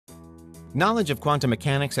Knowledge of quantum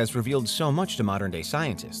mechanics has revealed so much to modern-day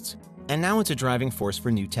scientists, and now it's a driving force for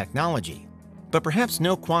new technology. But perhaps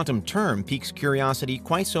no quantum term piques curiosity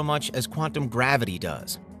quite so much as quantum gravity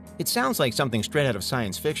does. It sounds like something straight out of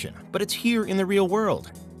science fiction, but it's here in the real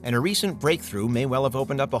world, and a recent breakthrough may well have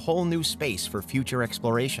opened up a whole new space for future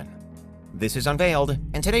exploration. This is Unveiled,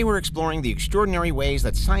 and today we're exploring the extraordinary ways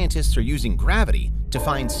that scientists are using gravity to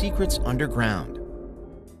find secrets underground.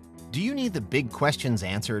 Do you need the big questions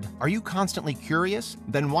answered? Are you constantly curious?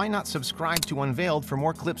 Then why not subscribe to Unveiled for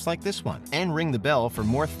more clips like this one, and ring the bell for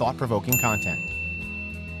more thought-provoking content.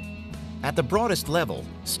 At the broadest level,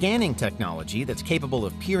 scanning technology that's capable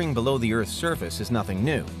of peering below the Earth's surface is nothing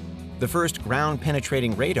new. The first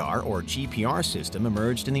ground-penetrating radar, or GPR system,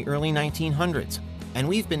 emerged in the early 1900s, and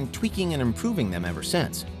we've been tweaking and improving them ever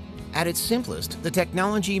since. At its simplest, the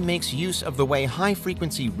technology makes use of the way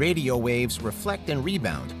high-frequency radio waves reflect and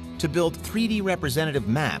rebound to build 3D representative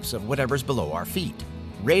maps of whatever's below our feet.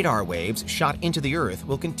 Radar waves shot into the Earth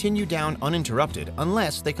will continue down uninterrupted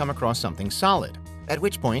unless they come across something solid, at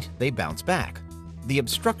which point they bounce back. The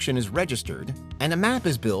obstruction is registered, and a map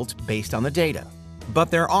is built based on the data.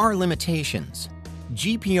 But there are limitations.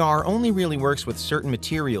 GPR only really works with certain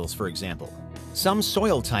materials, for example. Some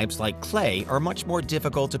soil types like clay are much more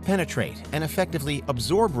difficult to penetrate and effectively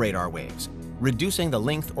absorb radar waves, reducing the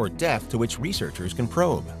length or depth to which researchers can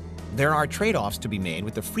probe. There are trade-offs to be made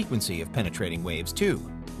with the frequency of penetrating waves too,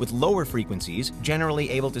 with lower frequencies generally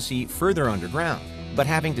able to see further underground, but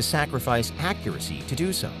having to sacrifice accuracy to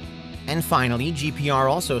do so. And finally, GPR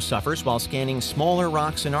also suffers while scanning smaller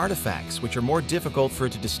rocks and artifacts, which are more difficult for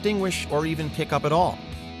it to distinguish or even pick up at all.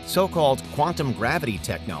 So-called quantum gravity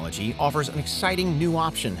technology offers an exciting new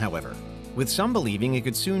option, however, with some believing it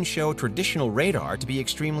could soon show traditional radar to be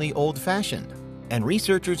extremely old-fashioned. And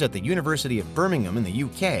researchers at the University of Birmingham in the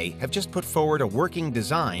UK have just put forward a working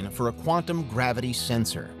design for a quantum gravity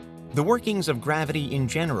sensor. The workings of gravity in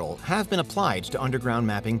general have been applied to underground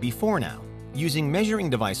mapping before now, using measuring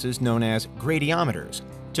devices known as gradiometers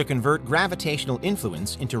to convert gravitational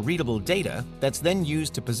influence into readable data that's then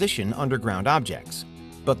used to position underground objects.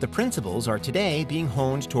 But the principles are today being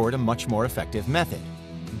honed toward a much more effective method.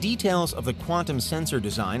 Details of the quantum sensor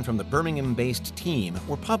design from the Birmingham-based team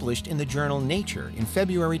were published in the journal Nature in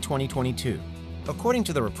February 2022. According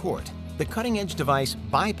to the report, the cutting-edge device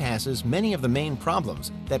bypasses many of the main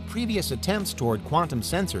problems that previous attempts toward quantum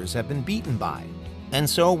sensors have been beaten by. And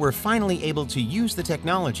so we're finally able to use the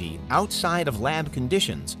technology outside of lab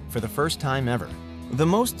conditions for the first time ever. The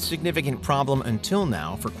most significant problem until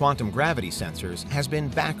now for quantum gravity sensors has been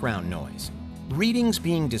background noise. Readings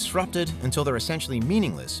being disrupted until they're essentially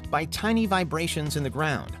meaningless by tiny vibrations in the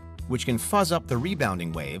ground, which can fuzz up the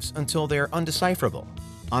rebounding waves until they're undecipherable.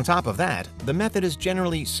 On top of that, the method is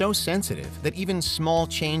generally so sensitive that even small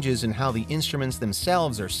changes in how the instruments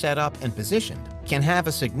themselves are set up and positioned can have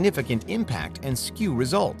a significant impact and skew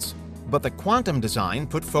results. But the quantum design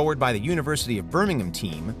put forward by the University of Birmingham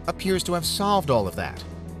team appears to have solved all of that.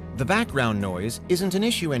 The background noise isn't an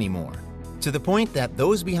issue anymore, to the point that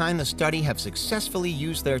those behind the study have successfully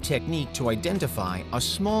used their technique to identify a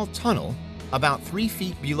small tunnel about 3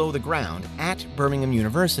 feet below the ground at Birmingham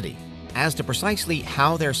University. As to precisely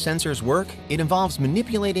how their sensors work, it involves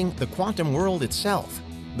manipulating the quantum world itself,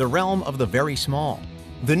 the realm of the very small.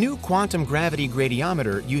 The new quantum gravity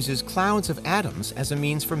gradiometer uses clouds of atoms as a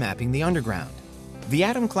means for mapping the underground. The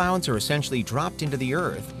atom clouds are essentially dropped into the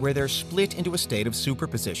Earth, where they're split into a state of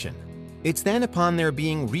superposition. It's then upon their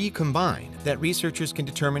being recombined that researchers can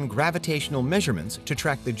determine gravitational measurements to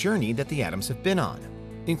track the journey that the atoms have been on,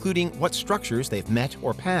 including what structures they've met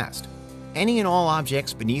or passed. Any and all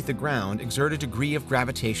objects beneath the ground exert a degree of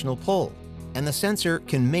gravitational pull, and the sensor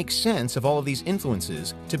can make sense of all of these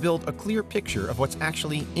influences to build a clear picture of what's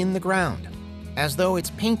actually in the ground, as though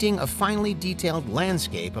it's painting a finely detailed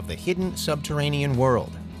landscape of the hidden subterranean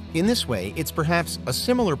world. In this way, it's perhaps a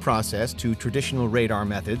similar process to traditional radar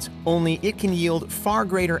methods, only it can yield far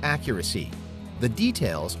greater accuracy. The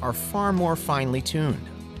details are far more finely tuned.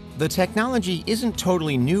 The technology isn't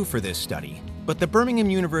totally new for this study, but the Birmingham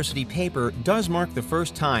University paper does mark the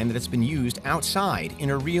first time that it's been used outside in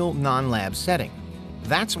a real non-lab setting.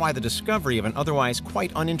 That's why the discovery of an otherwise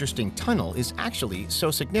quite uninteresting tunnel is actually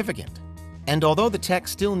so significant. And although the tech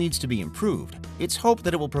still needs to be improved, it's hoped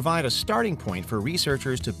that it will provide a starting point for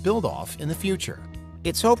researchers to build off in the future.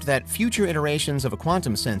 It's hoped that future iterations of a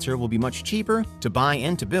quantum sensor will be much cheaper to buy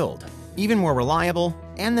and to build, even more reliable,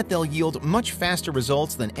 and that they'll yield much faster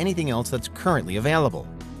results than anything else that's currently available.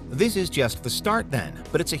 This is just the start then,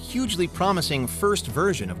 but it's a hugely promising first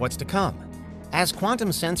version of what's to come. As quantum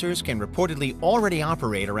sensors can reportedly already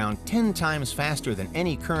operate around 10 times faster than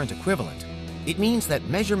any current equivalent, it means that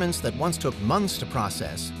measurements that once took months to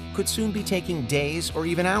process could soon be taking days or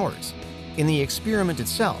even hours. In the experiment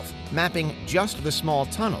itself, mapping just the small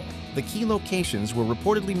tunnel, the key locations were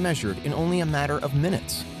reportedly measured in only a matter of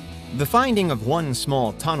minutes. The finding of one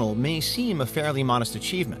small tunnel may seem a fairly modest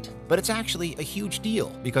achievement, but it's actually a huge deal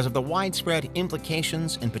because of the widespread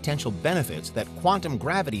implications and potential benefits that quantum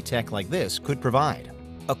gravity tech like this could provide.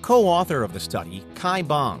 A co-author of the study, Kai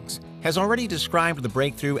Bongs, has already described the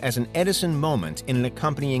breakthrough as an Edison moment in an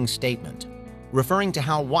accompanying statement, referring to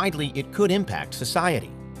how widely it could impact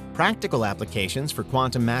society. Practical applications for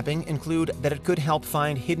quantum mapping include that it could help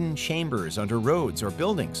find hidden chambers under roads or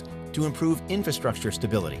buildings to improve infrastructure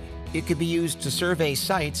stability. It could be used to survey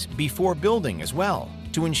sites before building as well,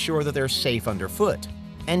 to ensure that they're safe underfoot.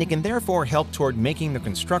 And it can therefore help toward making the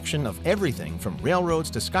construction of everything from railroads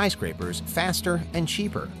to skyscrapers faster and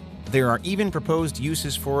cheaper. There are even proposed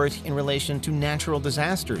uses for it in relation to natural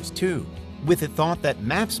disasters, too, with it thought that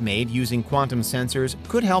maps made using quantum sensors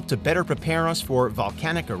could help to better prepare us for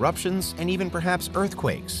volcanic eruptions and even perhaps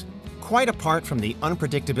earthquakes. Quite apart from the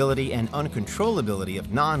unpredictability and uncontrollability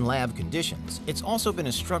of non-lab conditions, it's also been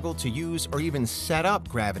a struggle to use or even set up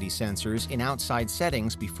gravity sensors in outside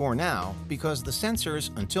settings before now because the sensors,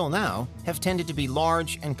 until now, have tended to be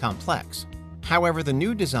large and complex. However, the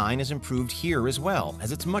new design is improved here as well,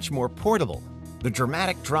 as it's much more portable. The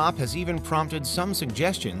dramatic drop has even prompted some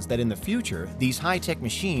suggestions that in the future, these high-tech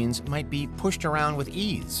machines might be pushed around with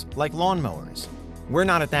ease, like lawnmowers. We're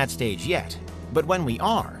not at that stage yet, but when we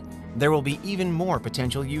are, there will be even more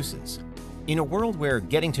potential uses. In a world where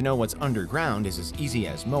getting to know what's underground is as easy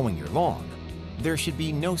as mowing your lawn, there should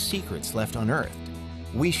be no secrets left unearthed.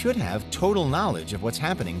 We should have total knowledge of what's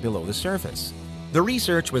happening below the surface. The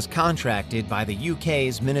research was contracted by the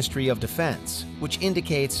UK's Ministry of Defence, which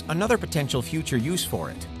indicates another potential future use for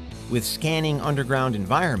it, with scanning underground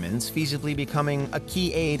environments feasibly becoming a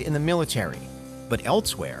key aid in the military. But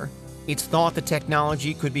elsewhere, it's thought the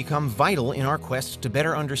technology could become vital in our quest to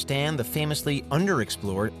better understand the famously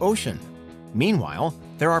underexplored ocean. Meanwhile,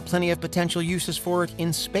 there are plenty of potential uses for it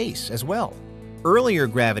in space as well. Earlier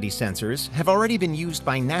gravity sensors have already been used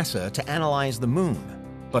by NASA to analyze the moon,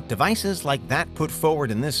 but devices like that put forward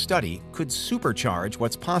in this study could supercharge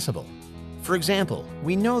what's possible. For example,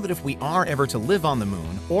 we know that if we are ever to live on the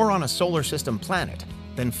moon or on a solar system planet,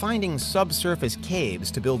 then finding subsurface caves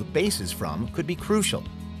to build bases from could be crucial.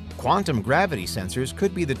 Quantum gravity sensors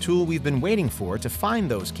could be the tool we've been waiting for to find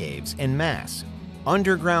those caves en masse.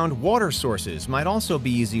 Underground water sources might also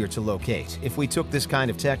be easier to locate if we took this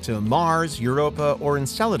kind of tech to Mars, Europa, or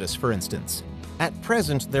Enceladus, for instance. At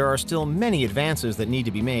present, there are still many advances that need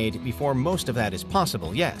to be made before most of that is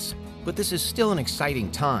possible, yes, but this is still an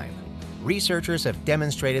exciting time. Researchers have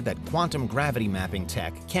demonstrated that quantum gravity mapping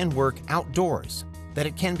tech can work outdoors, that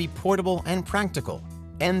it can be portable and practical,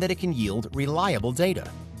 and that it can yield reliable data.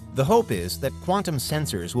 The hope is that quantum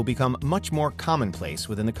sensors will become much more commonplace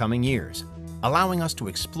within the coming years, allowing us to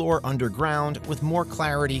explore underground with more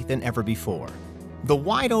clarity than ever before. The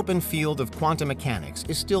wide-open field of quantum mechanics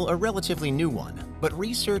is still a relatively new one, but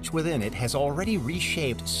research within it has already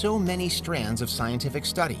reshaped so many strands of scientific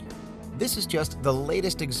study. This is just the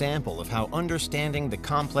latest example of how understanding the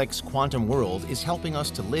complex quantum world is helping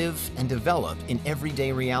us to live and develop in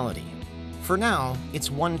everyday reality. For now,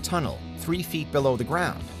 it's one tunnel, 3 feet below the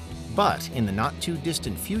ground. But in the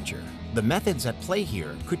not-too-distant future, the methods at play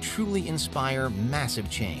here could truly inspire massive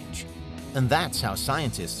change. And that's how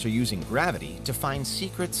scientists are using gravity to find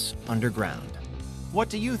secrets underground. What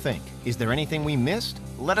do you think? Is there anything we missed?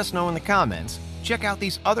 Let us know in the comments. Check out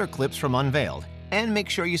these other clips from Unveiled, and make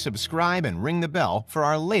sure you subscribe and ring the bell for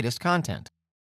our latest content.